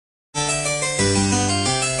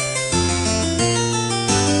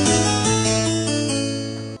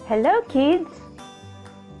Hello kids!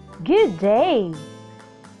 Good day!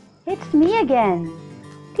 It's me again,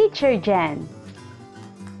 Teacher Jen,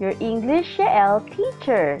 your English Yael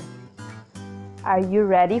teacher. Are you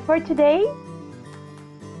ready for today?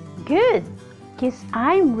 Good, because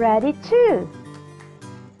I'm ready too.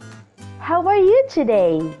 How are you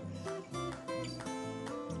today?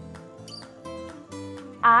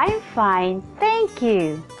 I'm fine, thank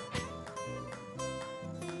you.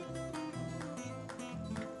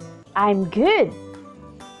 I'm good.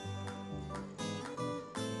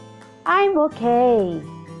 I'm okay.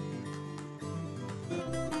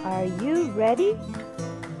 Are you ready?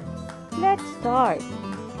 Let's start.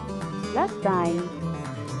 Last time,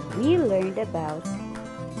 we learned about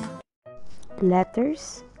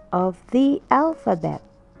letters of the alphabet,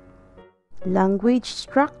 language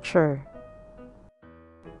structure.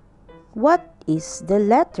 What is the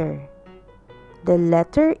letter? The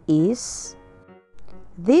letter is...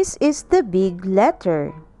 This is the big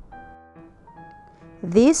letter.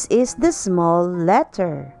 This is the small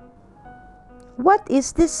letter. What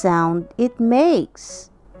is the sound it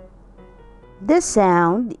makes? The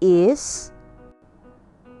sound is...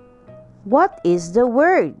 What is the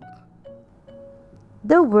word?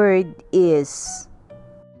 The word is...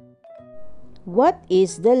 What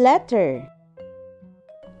is the letter?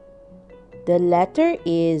 The letter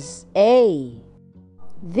is A.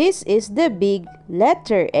 This is the big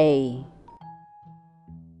letter A.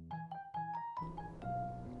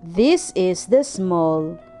 This is the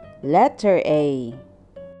small letter A.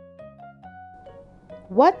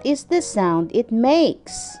 What is the sound it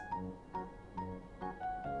makes?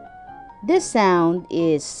 The sound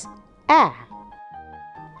is A.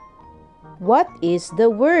 What is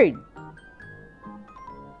the word?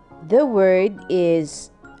 The word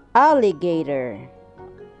is alligator.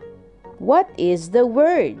 What is the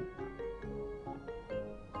word?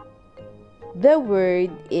 The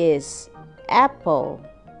word is apple.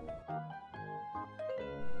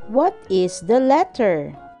 What is the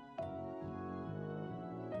letter?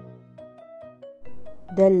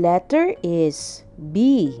 The letter is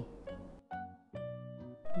B.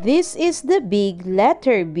 This is the big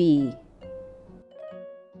letter B.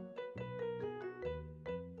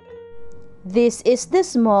 This is the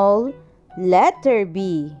small letter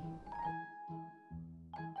B.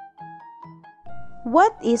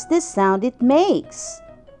 What is the sound it makes?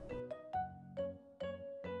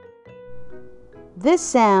 The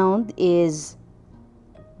sound is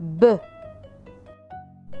B.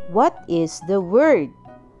 What is the word?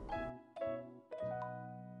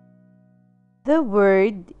 The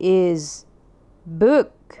word is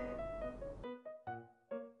book.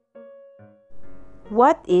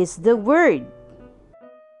 What is the word?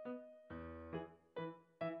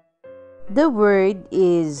 The word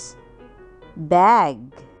is bag.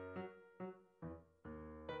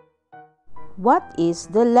 What is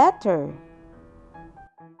the letter?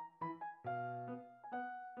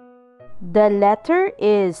 The letter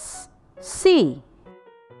is C.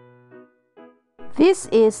 This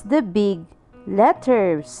is the big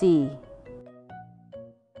letter C.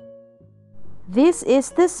 This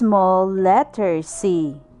is the small letter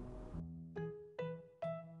C.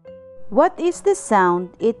 What is the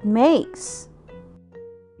sound it makes?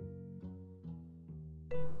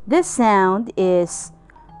 The sound is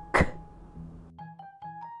K.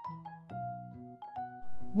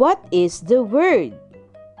 What is the word?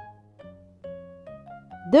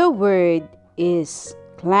 The word is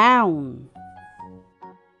clown.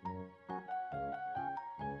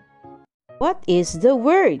 What is the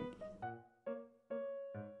word?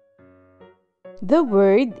 The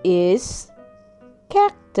word is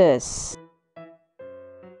cactus.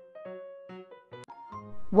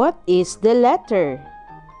 What is the letter?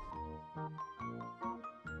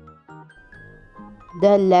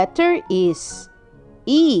 The letter is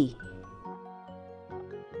E.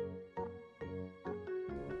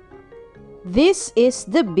 This is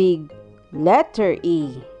the big letter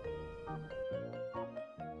E.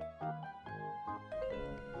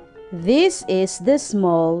 This is the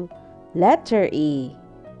small letter E.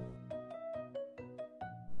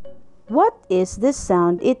 What is the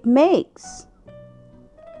sound it makes?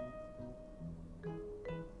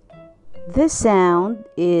 The sound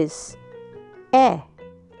is E.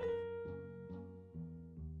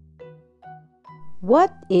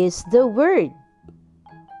 What is the word?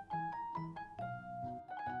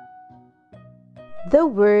 The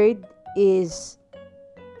word is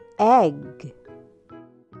egg.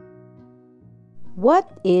 What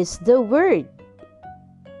is the word?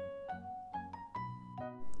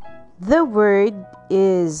 The word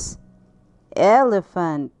is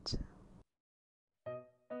elephant.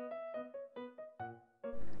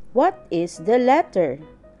 What is the letter?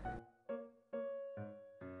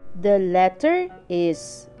 The letter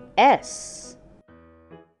is S.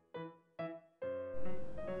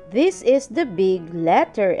 This is the big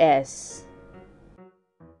letter S.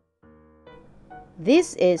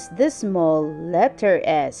 This is the small letter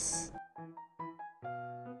S.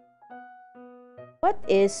 What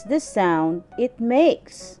is the sound it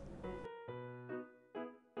makes?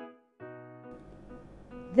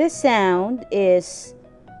 The sound is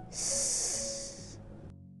S.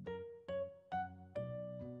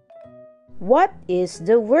 What is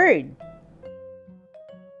the word?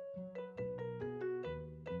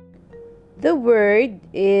 The word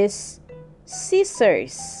is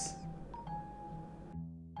scissors.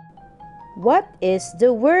 What is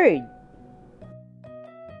the word?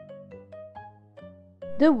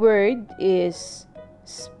 The word is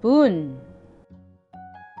spoon.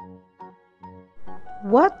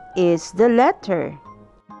 What is the letter?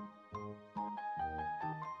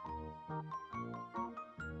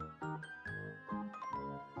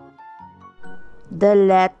 The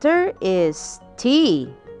letter is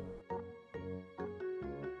T.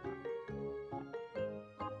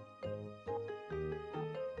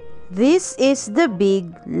 This is the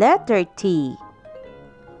big letter T.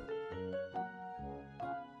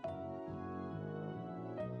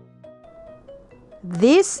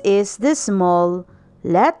 This is the small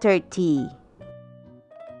letter T.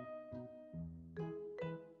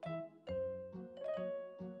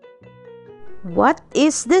 What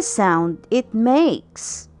is the sound it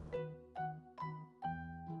makes?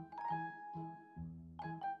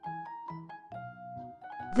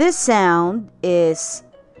 The sound is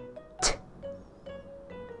T.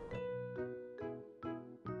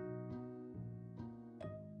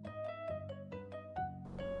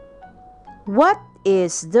 What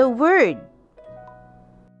is the word?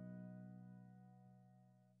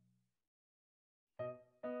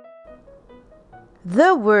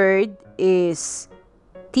 The word is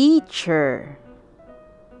teacher.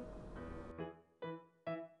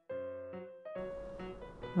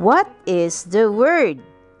 What is the word?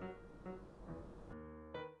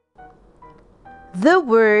 The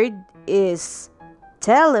word is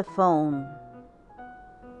telephone.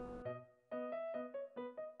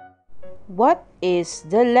 What is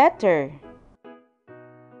the letter?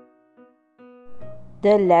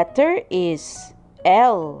 The letter is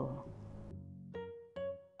L.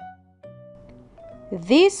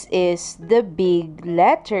 This is the big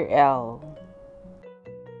letter L.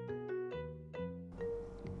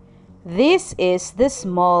 This is the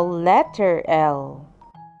small letter L.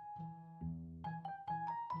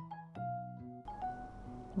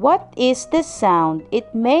 What is the sound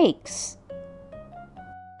it makes?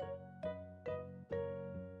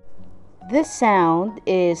 The sound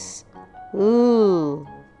is ooh.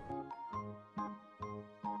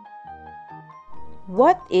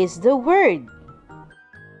 What is the word?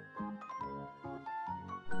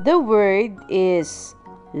 The word is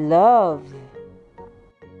love.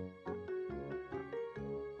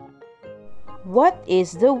 What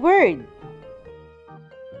is the word?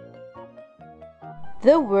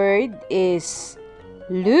 The word is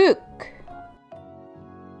look.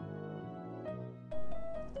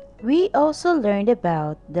 We also learned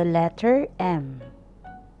about the letter M.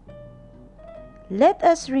 Let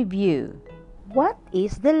us review. What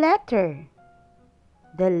is the letter?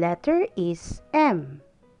 The letter is M.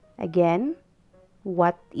 Again,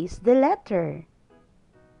 what is the letter?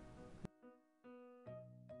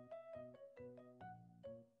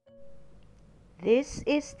 This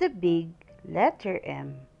is the big letter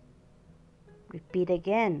M. Repeat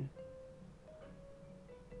again.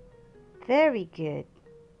 Very good.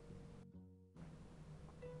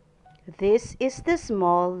 This is the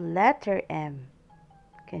small letter M.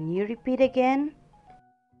 Can you repeat again?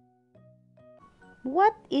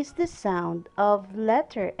 What is the sound of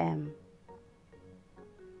letter M?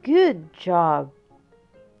 Good job.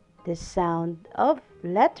 The sound of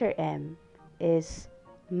letter M is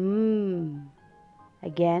M.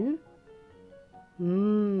 Again,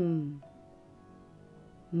 M.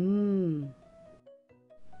 M.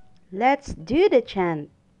 Let's do the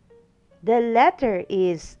chant. The letter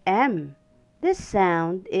is M. The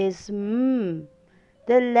sound is M.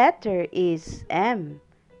 The letter is M.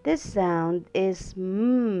 The sound is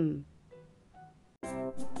M.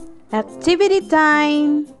 Activity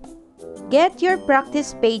time! Get your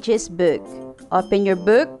practice pages book. Open your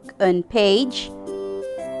book on page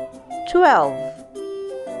 12.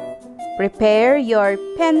 Prepare your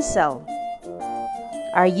pencil.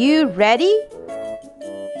 Are you ready?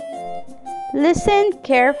 Listen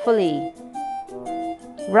carefully.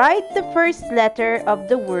 Write the first letter of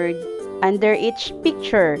the word under each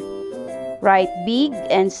picture. Write big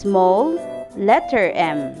and small letter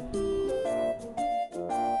M.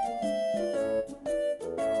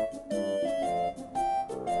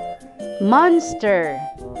 Monster,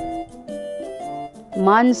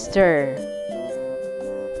 monster.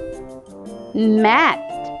 Mat,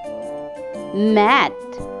 mat.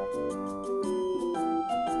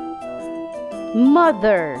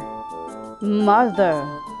 Mother, mother.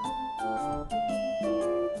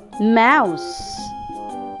 Mouse,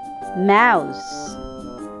 mouse.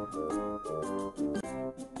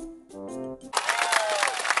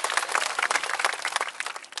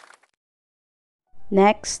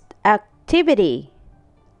 Next activity.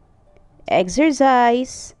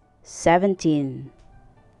 Exercise 17.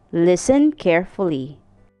 Listen carefully.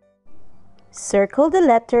 Circle the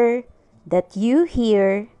letter that you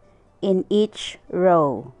hear in each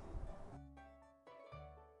row.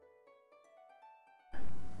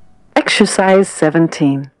 Exercise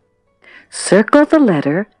 17. Circle the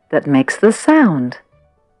letter that makes the sound.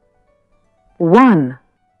 1.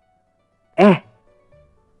 Eh.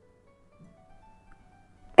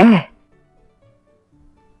 Eh.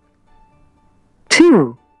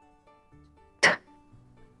 2. T.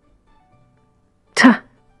 T.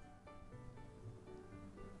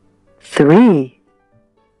 3.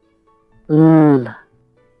 L.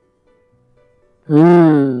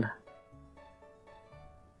 L.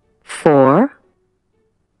 4.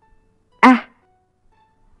 Ah.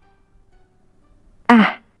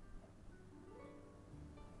 Ah.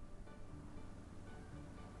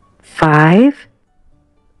 5.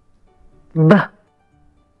 B.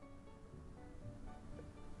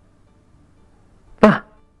 B.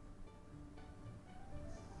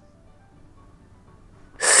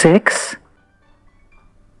 6.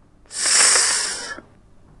 S.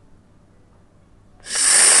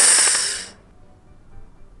 S.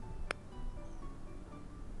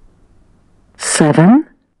 7.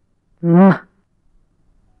 M.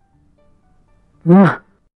 M.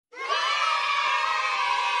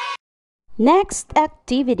 Next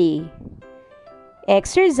activity.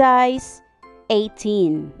 Exercise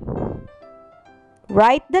 18.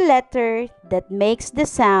 Write the letter that makes the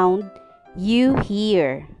sound you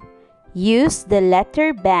hear. Use the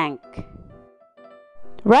letter bank.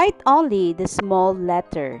 Write only the small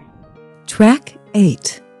letter. Track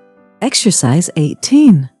 8. Exercise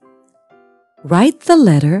 18. Write the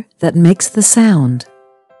letter that makes the sound.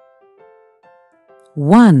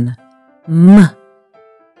 1. M.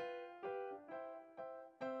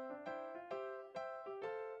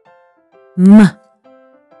 M.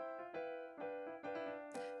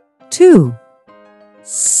 2.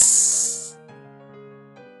 S.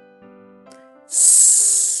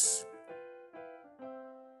 S.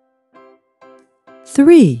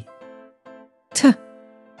 3. T.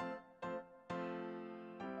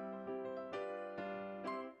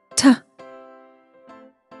 T.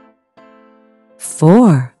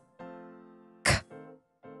 4. K.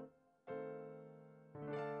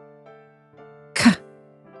 K.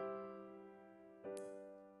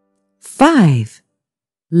 5.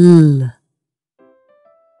 L.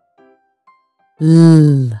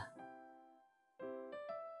 L.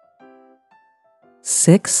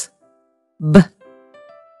 6. B.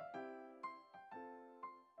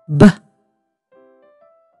 B.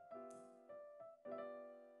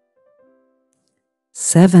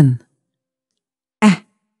 7. A.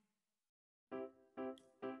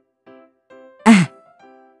 A.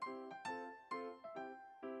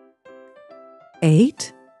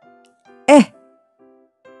 8. E.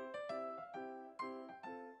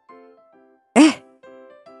 E.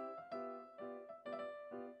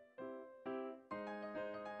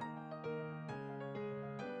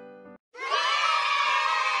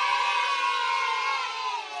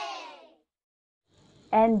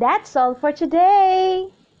 'And that's all for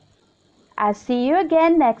today. I'll see you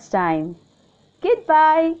again next time.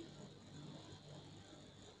 Goodbye.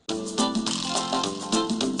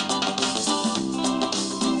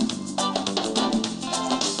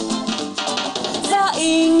 The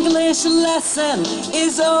English lesson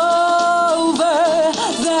is over.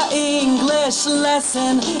 The English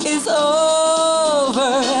lesson is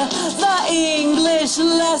over. The English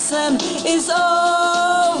lesson is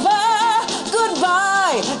over.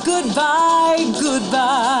 Goodbye, goodbye,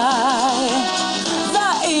 goodbye.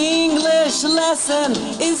 The English lesson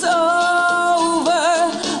is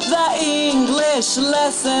over. The English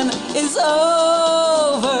lesson is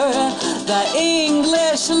over. The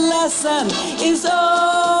English lesson is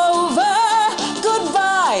over.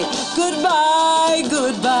 Goodbye, goodbye,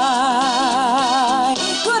 goodbye.